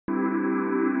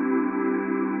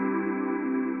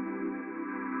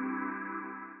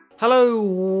Hello,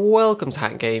 welcome to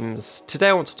Hatton Games. Today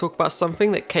I want to talk about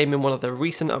something that came in one of the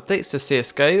recent updates to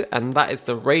CSGO, and that is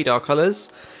the radar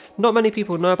colours. Not many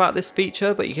people know about this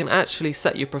feature, but you can actually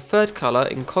set your preferred colour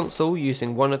in console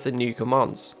using one of the new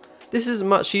commands. This isn't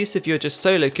much use if you're just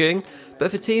solo queuing, but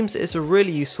for teams it's a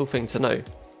really useful thing to know.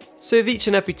 So if each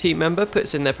and every team member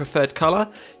puts in their preferred colour,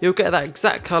 you'll get that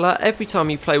exact colour every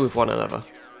time you play with one another.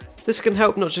 This can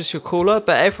help not just your caller,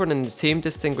 but everyone in the team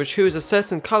distinguish who is a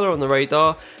certain colour on the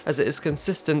radar, as it is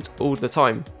consistent all the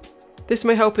time. This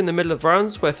may help in the middle of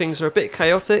rounds where things are a bit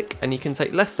chaotic and you can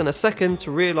take less than a second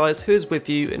to realise who is with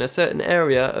you in a certain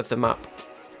area of the map.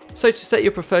 So to set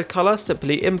your preferred colour,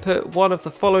 simply input one of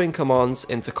the following commands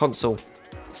into console.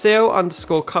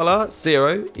 CL_color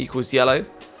 0 equals yellow,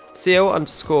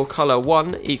 CL_color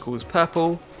 1 equals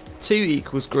purple, 2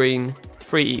 equals green,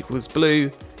 3 equals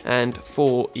blue, and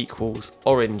 4 equals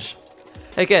orange.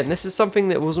 Again, this is something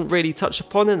that wasn't really touched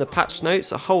upon in the patch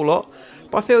notes a whole lot,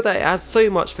 but I feel that it adds so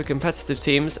much for competitive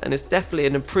teams and is definitely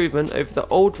an improvement over the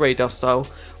old radar style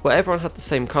where everyone had the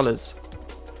same colours.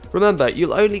 Remember,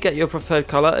 you'll only get your preferred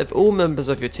colour if all members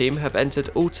of your team have entered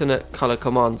alternate colour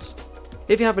commands.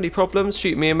 If you have any problems,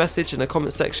 shoot me a message in the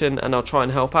comment section and I'll try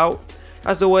and help out.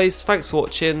 As always, thanks for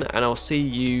watching and I'll see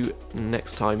you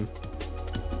next time.